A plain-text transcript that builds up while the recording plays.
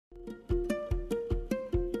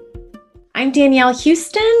I'm Danielle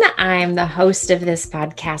Houston. I'm the host of this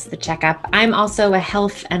podcast, The Checkup. I'm also a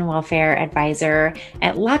health and welfare advisor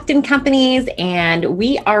at Lockton Companies, and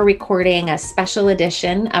we are recording a special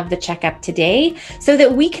edition of The Checkup today so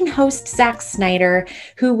that we can host Zach Snyder,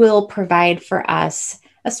 who will provide for us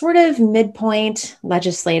a sort of midpoint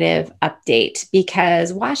legislative update,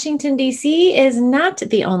 because Washington, D.C. is not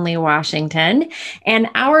the only Washington, and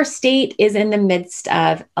our state is in the midst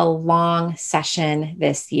of a long session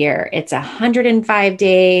this year. It's 105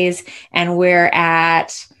 days, and we're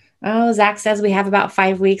at, Zach says we have about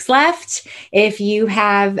 5 weeks left. If you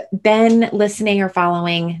have been listening or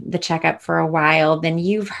following the checkup for a while, then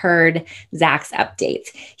you've heard Zach's updates.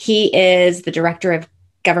 He is the director of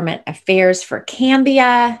Government Affairs for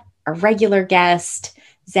Cambia, a regular guest.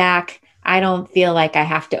 Zach, I don't feel like I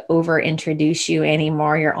have to over introduce you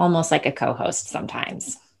anymore. You're almost like a co-host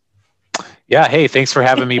sometimes. Yeah. Hey, thanks for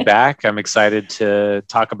having me back. I'm excited to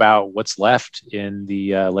talk about what's left in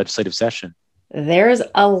the legislative session. There's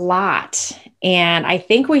a lot, and I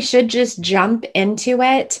think we should just jump into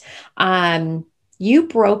it. You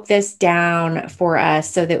broke this down for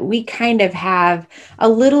us so that we kind of have a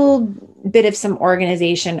little bit of some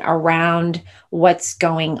organization around what's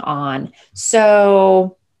going on.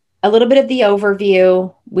 So a little bit of the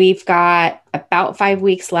overview. We've got about 5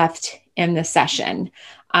 weeks left in the session.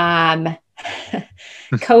 COVID,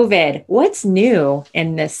 what's new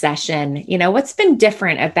in this session? You know, what's been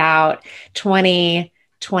different about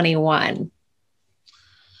 2021?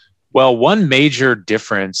 Well, one major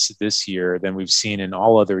difference this year than we've seen in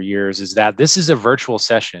all other years is that this is a virtual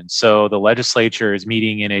session. So the legislature is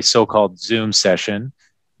meeting in a so-called Zoom session.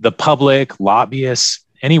 The public, lobbyists,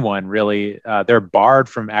 anyone really, they're barred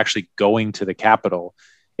from actually going to the Capitol.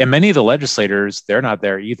 And many of the legislators, they're not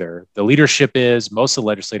there either. The leadership is, most of the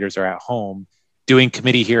legislators are at home doing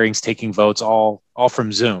committee hearings, taking votes, all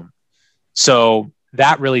from Zoom. So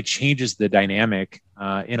that really changes the dynamic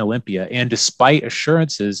in Olympia. And despite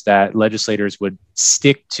assurances that legislators would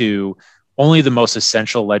stick to only the most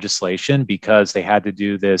essential legislation because they had to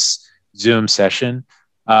do this Zoom session,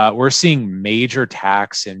 we're seeing major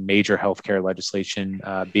tax and major healthcare legislation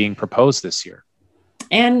being proposed this year.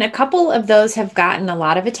 And a couple of those have gotten a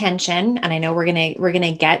lot of attention, and I know we're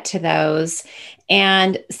gonna get to those.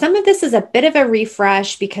 And some of this is a bit of a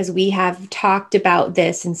refresh because we have talked about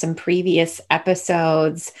this in some previous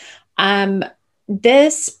episodes.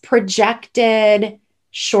 This projected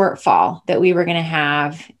shortfall that we were going to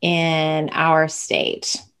have in our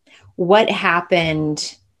state, what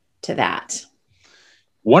happened to that?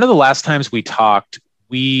 One of the last times we talked,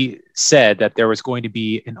 we said that there was going to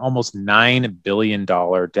be an almost $9 billion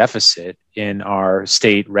deficit in our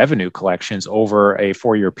state revenue collections over a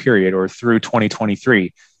 4-year period or through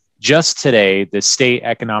 2023. Just today, the state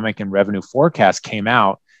economic and revenue forecast came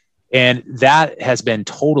out, and that has been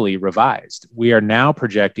totally revised. We are now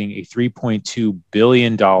projecting a $3.2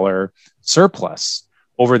 billion surplus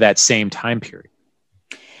over that same time period.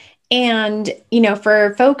 And, you know,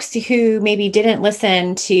 for folks who maybe didn't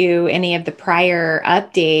listen to any of the prior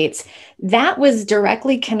updates, that was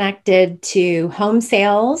directly connected to home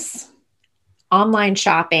sales, online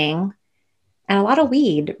shopping, and a lot of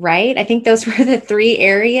weed, right? I think those were the 3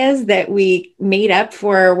 areas that we made up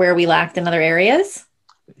for where we lacked in other areas.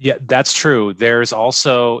 Yeah, that's true. There's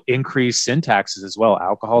also increased sin taxes as well.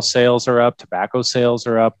 Alcohol sales are up, tobacco sales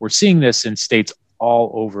are up. We're seeing this in states all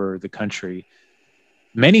over the country.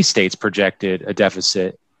 Many states projected a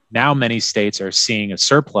deficit. Now many states are seeing a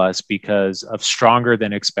surplus because of stronger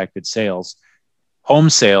than expected sales. Home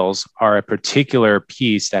sales are a particular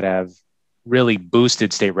piece that have really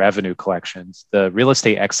boosted state revenue collections. The real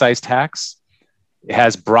estate excise tax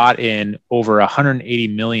has brought in over 180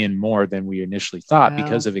 million more than we initially thought. Wow.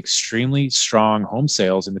 Because of extremely strong home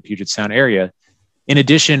sales in the Puget Sound area. In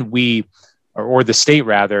addition, or the state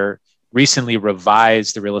rather, recently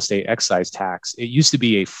revised the real estate excise tax. It used to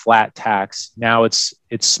be a flat tax. Now it's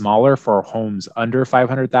smaller for homes under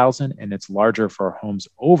 500,000 and it's larger for homes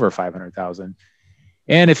over 500,000.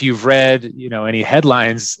 And if you've read, any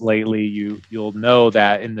headlines lately, you'll know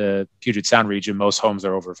that in the Puget Sound region, most homes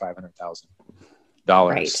are over $500,000.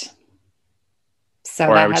 Right. So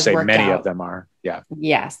or that I would has say worked many out. of them are. Yeah.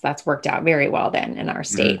 Yes, that's worked out very well then in our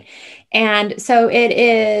state. Mm-hmm. And so it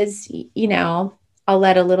is, I'll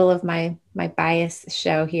let a little of my bias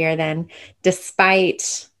show here then,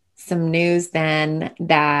 despite some news then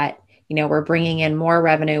that, we're bringing in more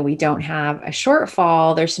revenue, we don't have a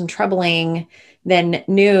shortfall. There's some troubling then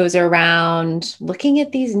news around looking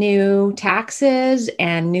at these new taxes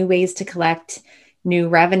and new ways to collect new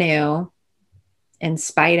revenue in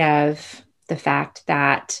spite of the fact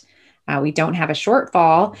that We don't have a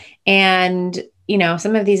shortfall. And,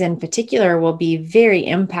 some of these in particular will be very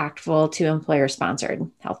impactful to employer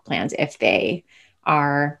sponsored health plans if they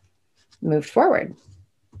are moved forward.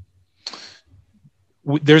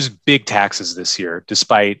 There's big taxes this year,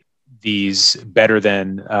 despite these better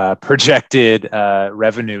than projected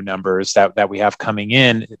revenue numbers that we have coming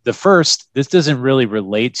in. This doesn't really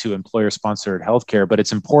relate to employer-sponsored healthcare, but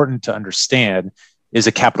it's important to understand is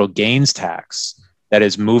a capital gains tax that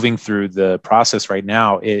is moving through the process right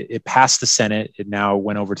now. It passed the Senate. It now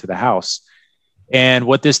went over to the House. And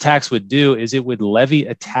what this tax would do is it would levy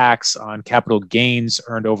a tax on capital gains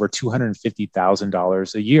earned over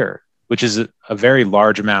 $250,000 a year, which is a very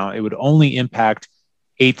large amount. It would only impact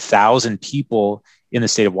 8,000 people in the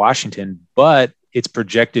state of Washington, but it's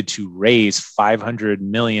projected to raise 500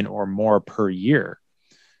 million or more per year.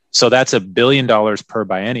 So that's $1 billion per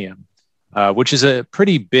biennium, which is a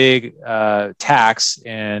pretty big tax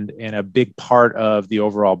and a big part of the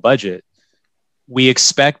overall budget. We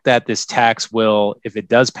expect that this tax will, if it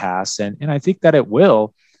does pass, and I think that it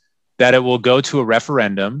will go to a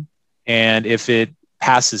referendum. And if it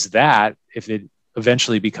passes that, if it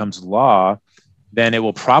eventually becomes law, then it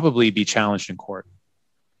will probably be challenged in court.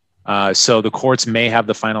 So the courts may have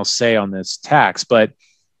the final say on this tax, but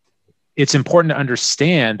it's important to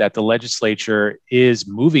understand that the legislature is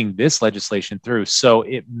moving this legislation through. So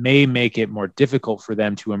it may make it more difficult for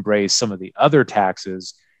them to embrace some of the other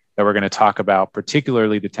taxes that we're going to talk about,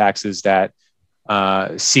 particularly the taxes that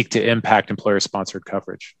seek to impact employer-sponsored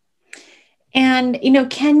coverage. And,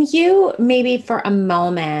 can you maybe for a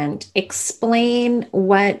moment explain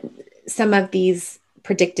what some of these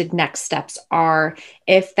predicted next steps are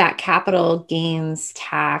if that capital gains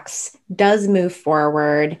tax does move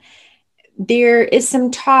forward? There is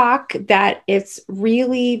some talk that it's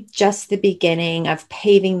really just the beginning of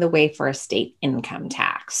paving the way for a state income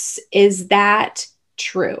tax. Is that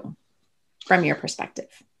true from your perspective?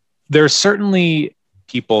 There's certainly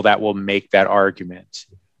people that will make that argument.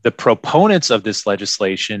 The proponents of this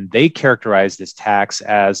legislation, they characterize this tax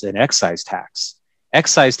as an excise tax.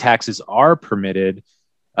 Excise taxes are permitted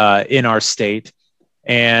in our state,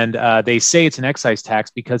 and they say it's an excise tax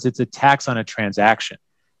because it's a tax on a transaction.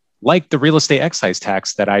 Like the real estate excise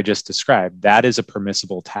tax that I just described, that is a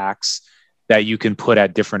permissible tax that you can put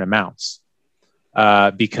at different amounts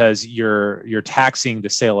because you're taxing the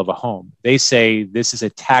sale of a home. They say this is a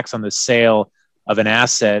tax on the sale of an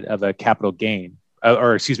asset of a capital gain, of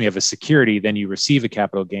a security. Then you receive a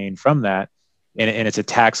capital gain from that, and it's a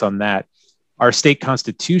tax on that. Our state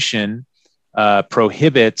constitution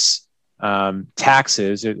prohibits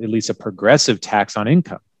taxes, at least a progressive tax on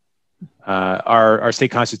income. Our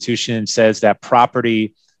state constitution says that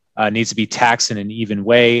property needs to be taxed in an even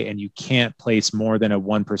way, and you can't place more than a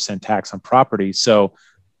 1% tax on property. So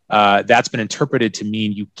that's been interpreted to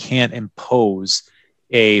mean you can't impose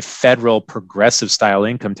a federal progressive style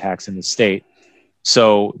income tax in the state.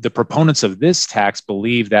 So the proponents of this tax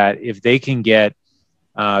believe that if they can get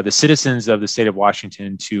the citizens of the state of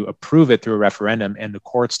Washington to approve it through a referendum and the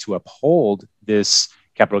courts to uphold this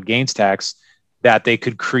capital gains tax, that they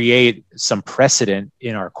could create some precedent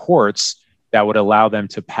in our courts that would allow them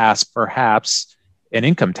to pass perhaps an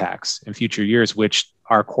income tax in future years, which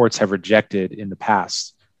our courts have rejected in the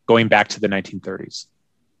past, going back to the 1930s.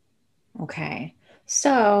 Okay.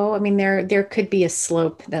 So, there could be a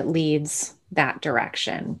slope that leads that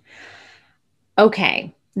direction.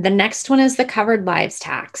 Okay. The next one is the covered lives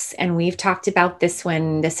tax. And we've talked about this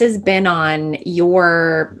one. This has been on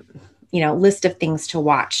your, list of things to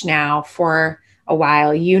watch now for a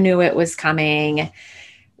while. You knew it was coming.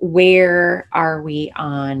 Where are we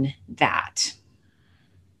on that?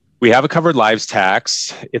 We have a covered lives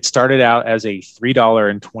tax. It started out as a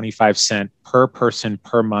 $3.25 per person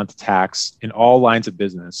per month tax in all lines of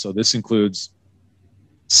business. So this includes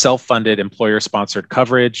self-funded employer-sponsored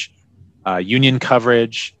coverage, union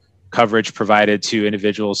coverage provided to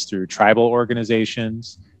individuals through tribal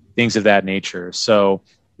organizations, things of that nature. So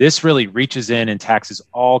this really reaches in and taxes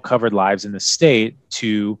all covered lives in the state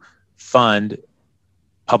to fund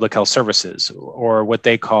public health services, or what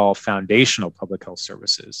they call foundational public health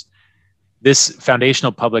services. This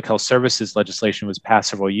foundational public health services legislation was passed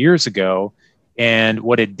several years ago. And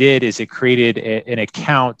what it did is it created an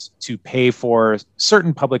account to pay for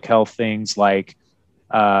certain public health things like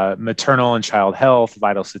maternal and child health,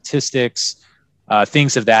 vital statistics,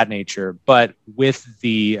 things of that nature. But with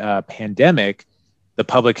the pandemic, the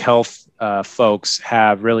public health folks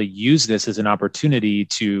have really used this as an opportunity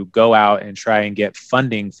to go out and try and get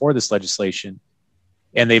funding for this legislation.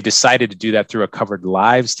 And they've decided to do that through a covered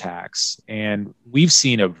lives tax. And we've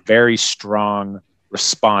seen a very strong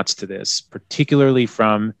response to this, particularly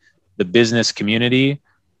from the business community.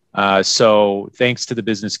 So thanks to the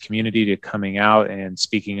business community to coming out and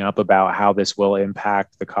speaking up about how this will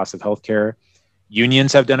impact the cost of healthcare.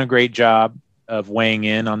 Unions have done a great job of weighing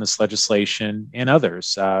in on this legislation, and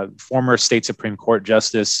others. Former State Supreme Court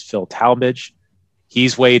Justice Phil Talmadge,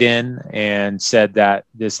 he's weighed in and said that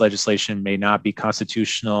this legislation may not be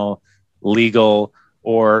constitutional, legal,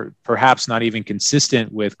 or perhaps not even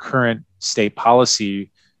consistent with current state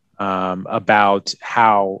policy about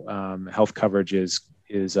how health coverage is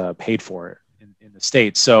paid for in the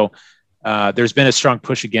state. So there's been a strong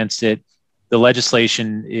push against it. The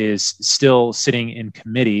legislation is still sitting in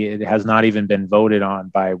committee. It has not even been voted on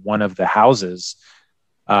by one of the houses.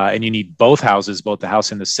 And you need both houses, both the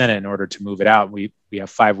House and the Senate, in order to move it out. We have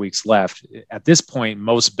 5 weeks left. At this point,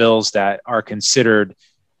 most bills that are considered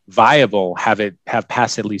viable have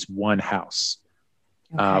passed at least one house.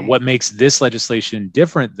 Okay. What makes this legislation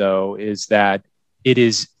different, though, is that it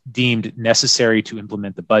is deemed necessary to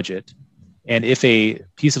implement the budget. And if a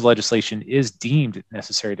piece of legislation is deemed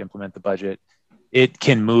necessary to implement the budget, it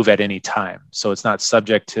can move at any time. So it's not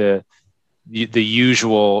subject to the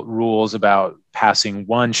usual rules about passing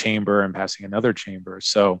one chamber and passing another chamber.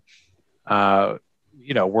 So,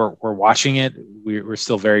 we're watching it. We're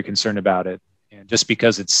still very concerned about it. And just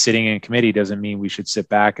because it's sitting in committee doesn't mean we should sit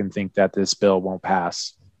back and think that this bill won't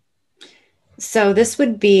pass. So this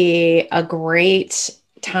would be a great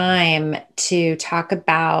time to talk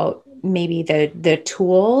about maybe the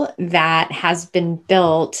tool that has been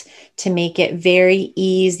built to make it very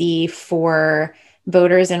easy for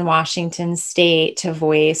voters in Washington state to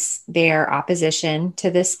voice their opposition to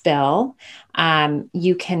this bill.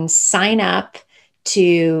 You can sign up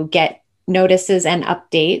to get notices and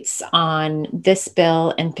updates on this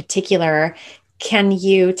bill in particular. Can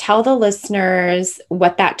you tell the listeners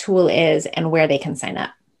what that tool is and where they can sign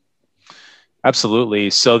up?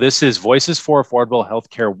 Absolutely. So this is Voices for Affordable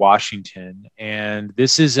Healthcare Washington, and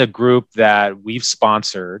this is a group that we've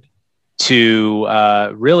sponsored to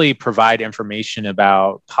really provide information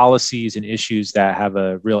about policies and issues that have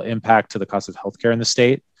a real impact to the cost of healthcare in the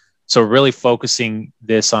state. So really focusing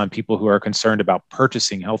this on people who are concerned about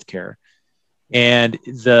purchasing healthcare. And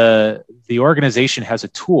the organization has a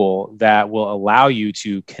tool that will allow you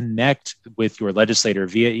to connect with your legislator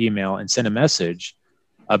via email and send a message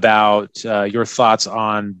about your thoughts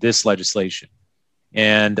on this legislation.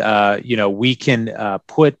 And, we can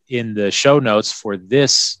put in the show notes for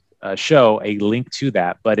this show a link to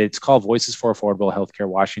that, but it's called Voices for Affordable Healthcare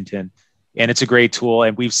Washington. And it's a great tool.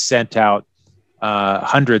 And we've sent out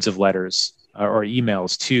hundreds of letters or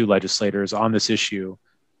emails to legislators on this issue.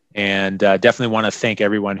 And definitely want to thank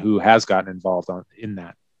everyone who has gotten involved in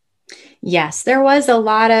that. Yes, there was a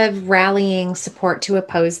lot of rallying support to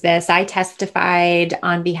oppose this. I testified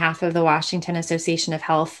on behalf of the Washington Association of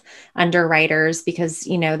Health Underwriters because,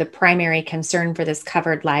 the primary concern for this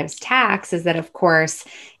covered lives tax is that, of course,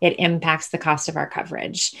 it impacts the cost of our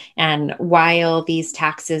coverage. And while these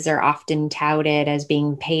taxes are often touted as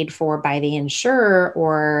being paid for by the insurer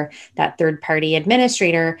or that third-party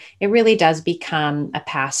administrator, it really does become a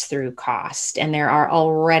pass-through cost. And there are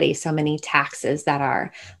already so many taxes that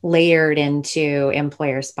are layered into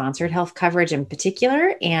employer-sponsored health coverage in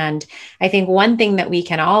particular. And I think one thing that we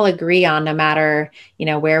can all agree on, no matter,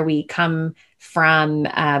 where we come from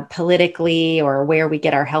politically or where we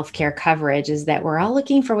get our healthcare coverage, is that we're all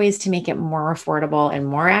looking for ways to make it more affordable and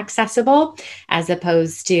more accessible, as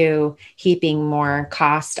opposed to heaping more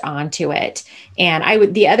cost onto it.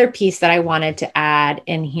 And the other piece that I wanted to add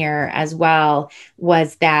in here as well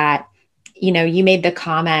was that, you made the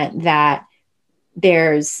comment that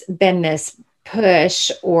there's been this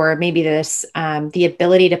push, or maybe this the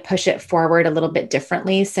ability to push it forward a little bit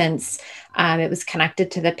differently since it was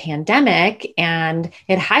connected to the pandemic, and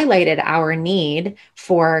it highlighted our need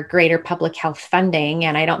for greater public health funding.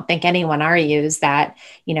 And I don't think anyone argues that,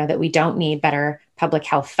 that we don't need better public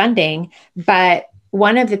health funding. But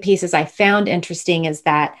one of the pieces I found interesting is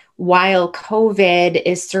that while COVID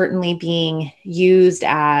is certainly being used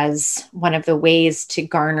as one of the ways to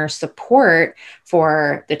garner support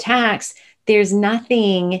for the tax, there's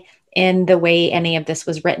nothing in the way any of this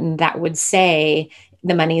was written that would say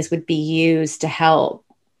the monies would be used to help,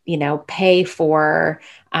 pay for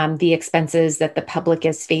the expenses that the public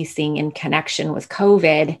is facing in connection with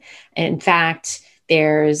COVID. In fact,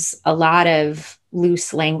 there's a lot of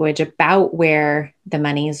loose language about where the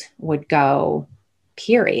monies would go,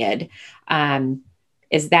 period.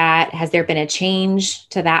 Has there been a change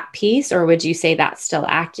to that piece, or would you say that's still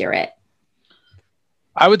accurate?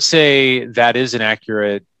 I would say that is an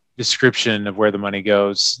accurate description of where the money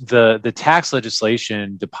goes. The tax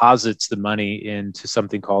legislation deposits the money into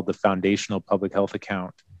something called the Foundational Public Health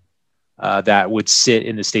Account that would sit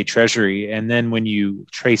in the state treasury. And then when you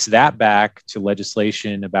trace that back to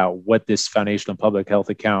legislation about what this Foundational Public Health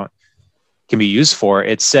Account can be used for,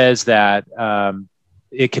 it says that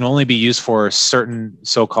it can only be used for certain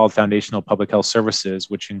so-called foundational public health services,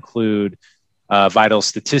 which include vital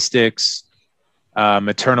statistics,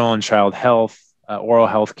 maternal and child health, oral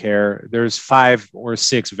health care. There's 5 or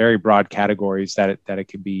 6 very broad categories that it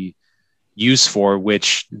can be used for,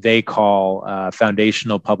 which they call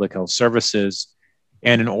foundational public health services.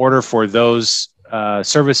 And in order for those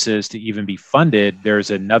services to even be funded,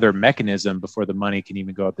 there's another mechanism before the money can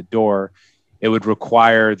even go out the door. It would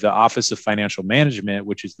require the Office of Financial Management,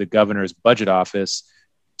 which is the governor's budget office,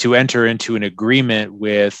 to enter into an agreement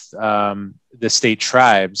with the state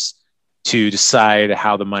tribes to decide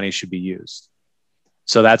how the money should be used.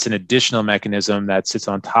 So that's an additional mechanism that sits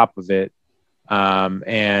on top of it.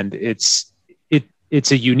 And it's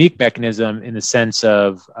a unique mechanism in the sense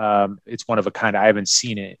of it's one of a kind. I haven't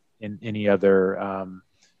seen it in any other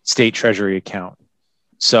state treasury account.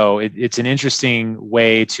 So it's an interesting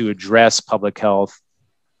way to address public health,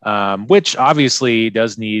 which obviously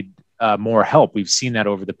does need more help. We've seen that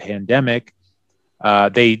over the pandemic.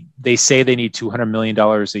 They say they need $200 million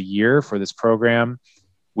a year for this program.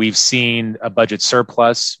 We've seen a budget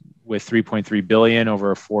surplus with $3.3 billion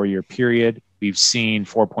over a 4-year period. We've seen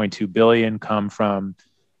 $4.2 billion come from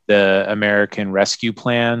the American Rescue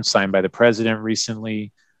Plan signed by the president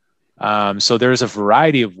recently. So there's a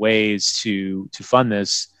variety of ways to fund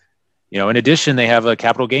this. In addition, they have a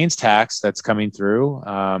capital gains tax that's coming through.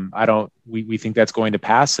 We think that's going to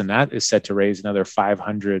pass, and that is set to raise another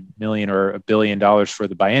 $500 million or $1 billion for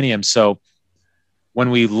the biennium. So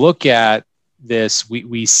when we look at this,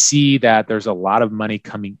 we see that there's a lot of money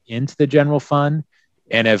coming into the general fund.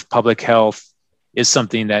 And if public health is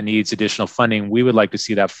something that needs additional funding, we would like to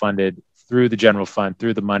see that funded through the general fund,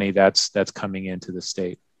 through the money that's coming into the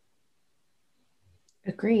state.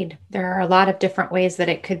 Agreed. There are a lot of different ways that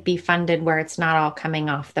it could be funded where it's not all coming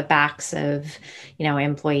off the backs of,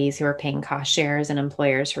 employees who are paying cost shares and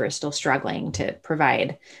employers who are still struggling to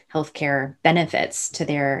provide healthcare benefits to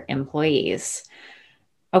their employees.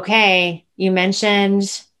 Okay, you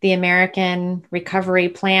mentioned the American Recovery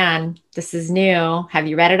Plan. This is new. Have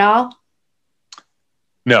you read it all?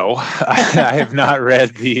 No, I have not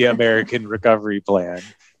read the American Recovery Plan.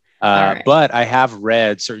 Right. But I have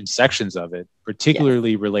read certain sections of it,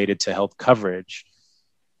 particularly related to health coverage.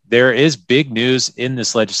 There is big news in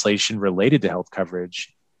this legislation related to health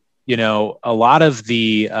coverage. A lot of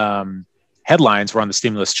the headlines were on the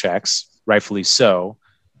stimulus checks, rightfully so.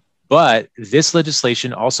 But this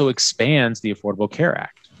legislation also expands the Affordable Care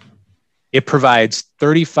Act. It provides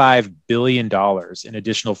 $35 billion in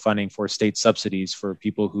additional funding for state subsidies for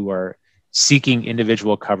people who are seeking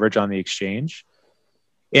individual coverage on the exchange.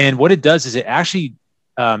 And what it does is it actually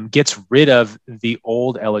gets rid of the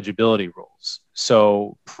old eligibility rules.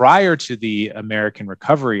 So prior to the American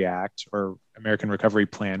Recovery Act or American Recovery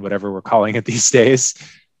Plan, whatever we're calling it these days,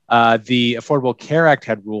 the Affordable Care Act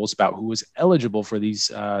had rules about who was eligible for these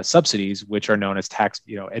subsidies, which are known as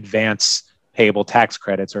advance payable tax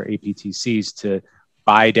credits or APTCs, to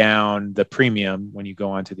buy down the premium when you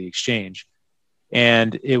go onto the exchange.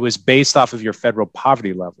 And it was based off of your federal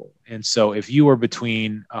poverty level. And so if you were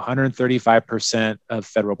between 135% of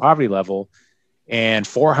federal poverty level and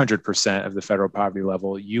 400% of the federal poverty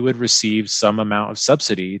level, you would receive some amount of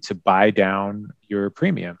subsidy to buy down your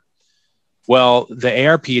premium. Well, the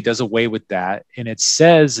ARP does away with that. And it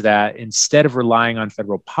says that instead of relying on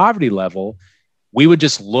federal poverty level, we would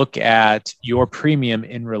just look at your premium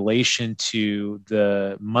in relation to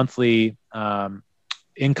the monthly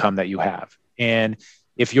income that you have. And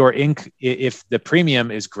if if the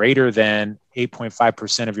premium is greater than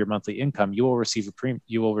 8.5% of your monthly income, you will receive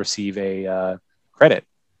a credit,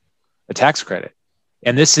 a tax credit.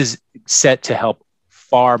 And this is set to help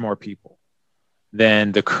far more people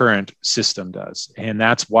than the current system does. And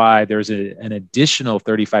that's why there's an additional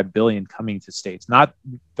 $35 billion coming to states. Not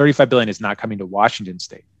 $35 billion is not coming to Washington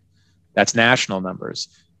state. That's national numbers.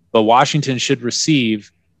 But Washington should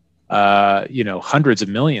receive hundreds of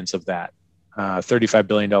millions of that $35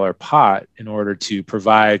 billion pot in order to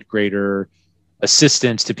provide greater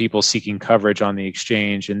assistance to people seeking coverage on the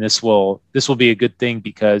exchange. And this will be a good thing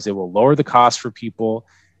because it will lower the cost for people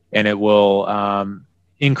and it will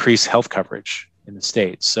increase health coverage in the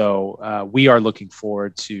state. So we are looking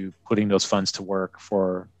forward to putting those funds to work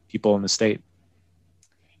for people in the state.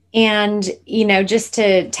 And, just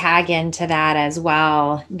to tag into that as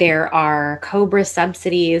well, there are COBRA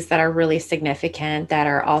subsidies that are really significant that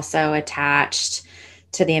are also attached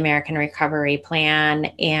to the American Recovery Plan.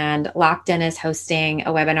 And Locked In is hosting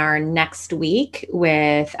a webinar next week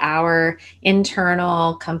with our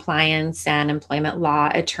internal compliance and employment law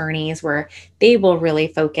attorneys, where they will really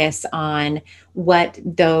focus on what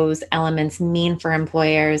those elements mean for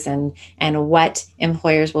employers and what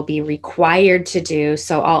employers will be required to do.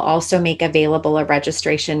 So I'll also make available a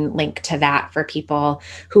registration link to that for people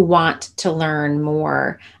who want to learn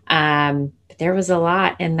more. But there was a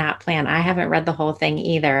lot in that plan. I haven't read the whole thing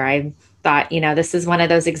either. I thought, this is one of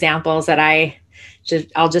those examples that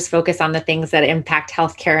I'll just focus on the things that impact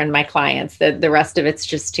healthcare and my clients. The rest of it's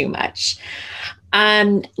just too much.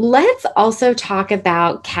 Let's also talk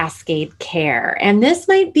about cascade care. And this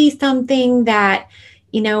might be something that,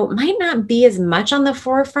 might not be as much on the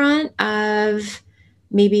forefront of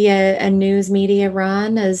maybe a news media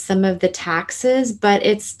run as some of the taxes, but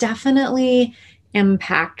it's definitely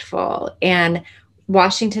impactful. And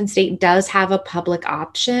Washington State does have a public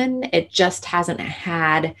option. It just hasn't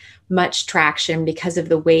had much traction because of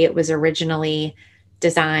the way it was originally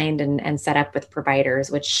designed and set up with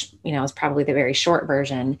providers, which, is probably the very short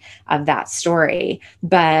version of that story.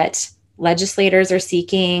 But legislators are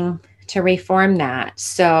seeking to reform that.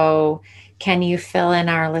 So can you fill in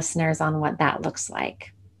our listeners on what that looks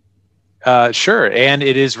like? Sure. And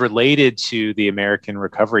it is related to the American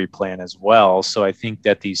Recovery Plan as well. So I think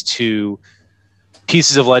that these two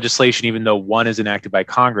pieces of legislation, even though one is enacted by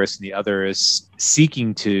Congress and the other is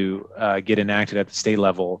seeking to get enacted at the state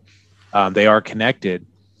level, they are connected.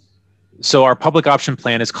 So our public option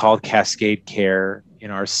plan is called Cascade Care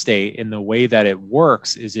in our state. And the way that it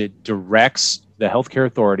works is it directs the Healthcare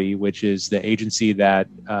Authority, which is the agency that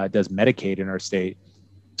does Medicaid in our state,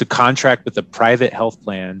 to contract with a private health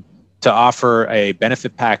plan to offer a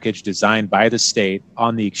benefit package designed by the state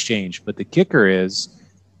on the exchange. But the kicker is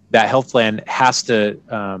that health plan has to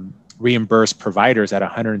reimburse providers at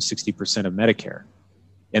 160% of Medicare.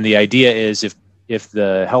 And the idea is if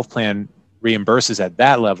the health plan reimburses at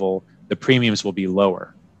that level, the premiums will be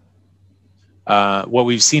lower. What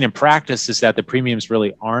we've seen in practice is that the premiums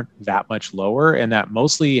really aren't that much lower, and that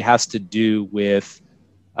mostly has to do with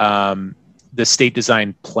the state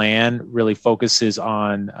design plan really focuses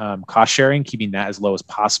on cost sharing, keeping that as low as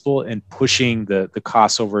possible, and pushing the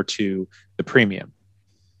costs over to the premium.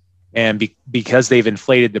 And because they've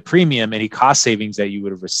inflated the premium, any cost savings that you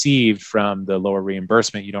would have received from the lower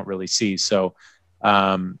reimbursement, you don't really see. So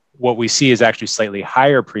what we see is actually slightly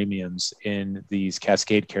higher premiums in these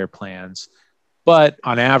Cascade Care plans, but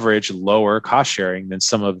on average, lower cost sharing than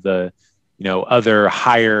some of the, other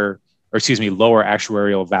lower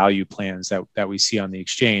actuarial value plans that we see on the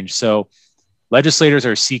exchange. So legislators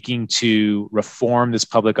are seeking to reform this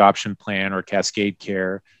public option plan or Cascade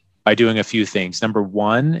Care by doing a few things. Number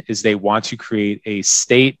one is they want to create a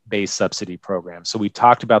state-based subsidy program. So we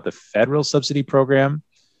talked about the federal subsidy program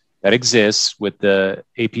that exists with the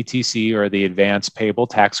APTC, or the advanced payable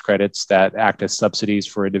tax credits that act as subsidies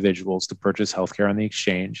for individuals to purchase healthcare on the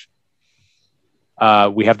exchange.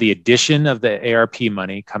 We have the addition of the ARP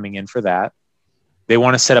money coming in for that. They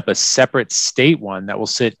want to set up a separate state one that will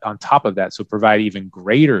sit on top of that, so provide even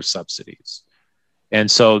greater subsidies. And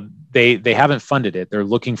so they haven't funded it. They're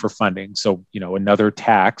looking for funding. So, another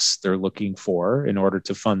tax they're looking for in order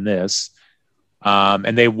to fund this.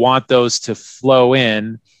 And they want those to flow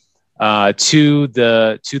in to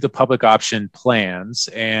the public option plans.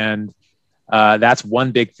 And that's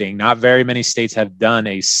one big thing. Not very many states have done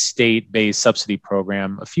a state-based subsidy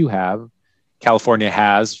program. A few have. California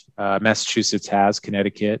has, Massachusetts has,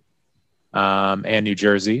 Connecticut, and New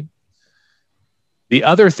Jersey. The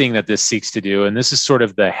other thing that this seeks to do, and this is sort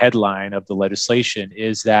of the headline of the legislation,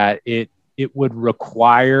 is that it would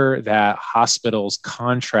require that hospitals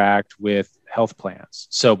contract with health plans.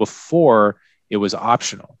 So before, it was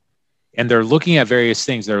optional. And they're looking at various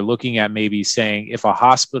things. They're looking at maybe saying if a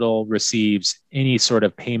hospital receives any sort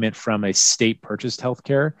of payment from a state purchased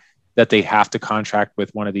healthcare, that they have to contract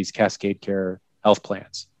with one of these Cascade Care health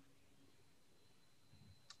plans,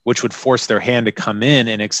 which would force their hand to come in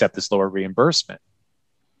and accept this lower reimbursement.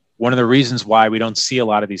 One of the reasons why we don't see a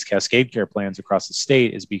lot of these Cascade Care plans across the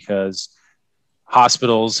state is because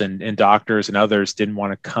hospitals and doctors and others didn't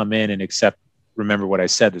want to come in and accept, remember what I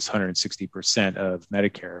said, this 160% of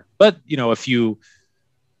Medicare. But, a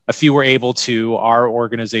few were able to, our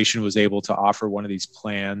organization was able to offer one of these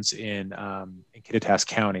plans in Kittitas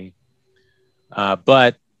County.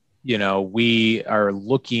 But, we are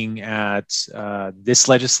looking at this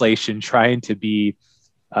legislation trying to be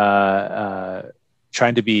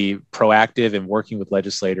trying to be proactive and working with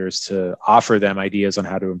legislators to offer them ideas on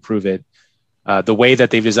how to improve it. The way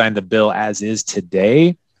that they've designed the bill as is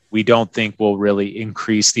today, we don't think will really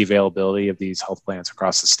increase the availability of these health plans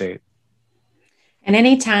across the state. And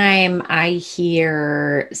anytime I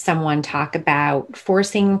hear someone talk about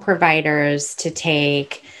forcing providers to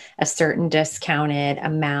take a certain discounted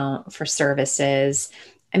amount for services,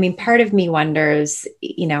 I mean, part of me wonders,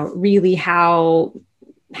 really how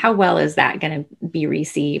well is that going to be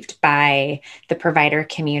received by the provider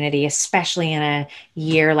community, especially in a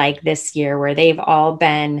year like this year where they've all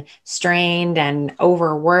been strained and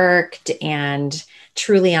overworked and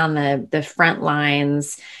truly on the front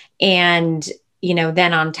lines. And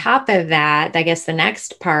then on top of that, I guess the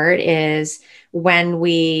next part is when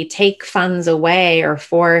we take funds away or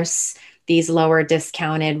force these lower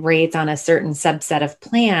discounted rates on a certain subset of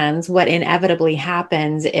plans, what inevitably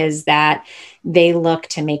happens is that they look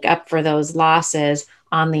to make up for those losses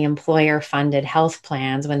on the employer-funded health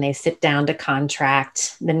plans when they sit down to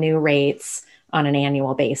contract the new rates on an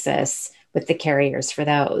annual basis with the carriers for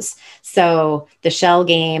those. So the shell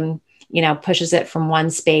game, pushes it from one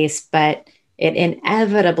space, but it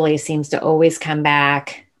inevitably seems to always come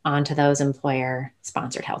back onto those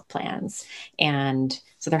employer-sponsored health plans. And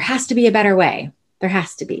so there has to be a better way. There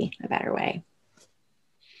has to be a better way.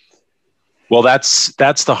 Well, that's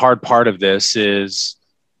the hard part of this is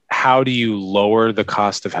how do you lower the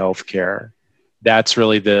cost of healthcare? That's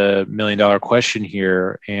really the $1 million question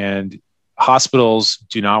here. And hospitals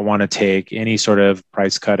do not want to take any sort of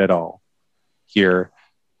price cut at all here.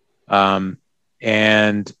 And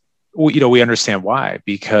we understand why,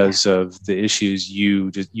 because of the issues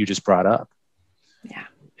you just brought up. Yeah.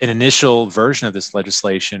 An initial version of this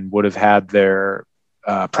legislation would have had their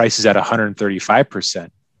prices at 135%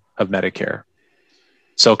 of Medicare.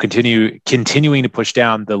 So continuing to push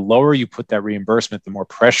down, the lower you put that reimbursement, the more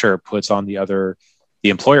pressure it puts on the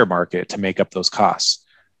employer market to make up those costs.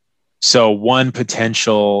 So one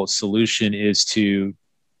potential solution is to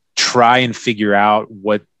try and figure out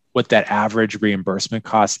what that average reimbursement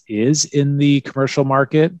cost is in the commercial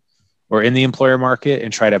market or in the employer market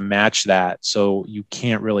and try to match that so you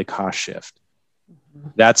can't really cost shift. Mm-hmm.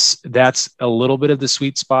 That's a little bit of the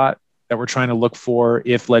sweet spot that we're trying to look for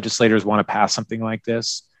if legislators want to pass something like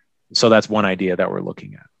this. So that's one idea that we're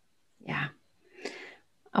looking at. Yeah.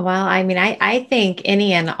 Well, I mean, I think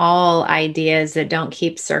any and all ideas that don't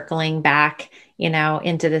keep circling back,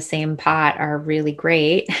 into the same pot are really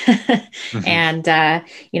great. Mm-hmm. And,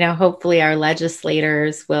 hopefully our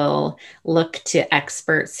legislators will look to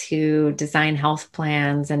experts who design health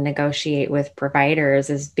plans and negotiate with providers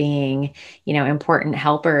as being, important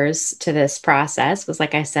helpers to this process. Because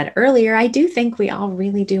like I said earlier, I do think we all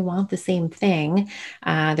really do want the same thing.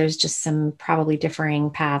 There's just some probably differing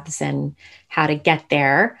paths and how to get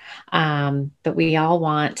there. But we all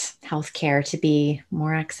want healthcare to be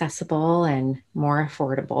more accessible and more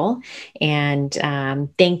affordable. And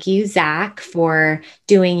thank you, Zach, for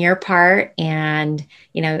doing your part. And,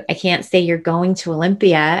 I can't say you're going to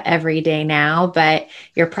Olympia every day now, but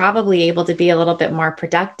you're probably able to be a little bit more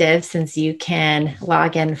productive since you can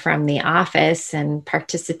log in from the office and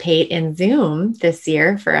participate in Zoom this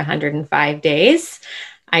year for 105 days.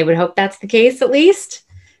 I would hope that's the case at least.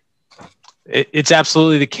 It's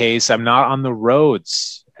absolutely the case. I'm not on the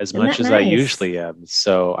roads as much as nice? I usually am.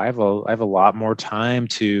 So I have a lot more time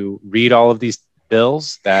to read all of these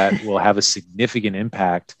bills that will have a significant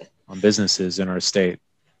impact on businesses in our state.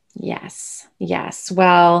 Yes.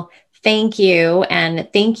 Well, thank you. And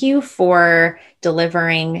thank you for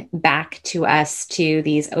delivering back to us to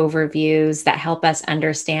these overviews that help us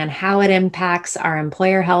understand how it impacts our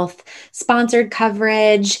employer health sponsored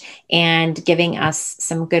coverage and giving us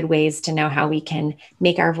some good ways to know how we can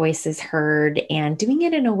make our voices heard and doing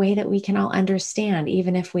it in a way that we can all understand,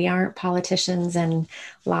 even if we aren't politicians and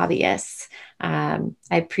lobbyists. I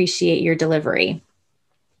appreciate your delivery.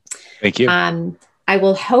 Thank you. I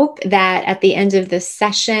will hope that at the end of this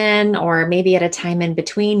session, or maybe at a time in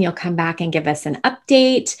between, you'll come back and give us an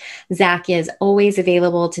update. Zach is always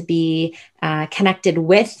available to be connected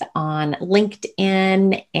with on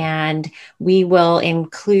LinkedIn, and we will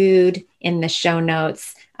include in the show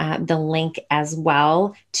notes the link as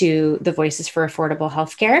well to the Voices for Affordable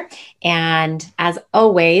Healthcare. And as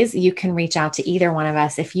always, you can reach out to either one of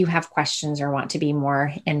us if you have questions or want to be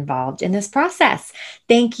more involved in this process.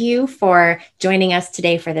 Thank you for joining us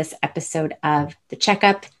today for this episode of The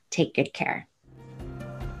Checkup. Take good care.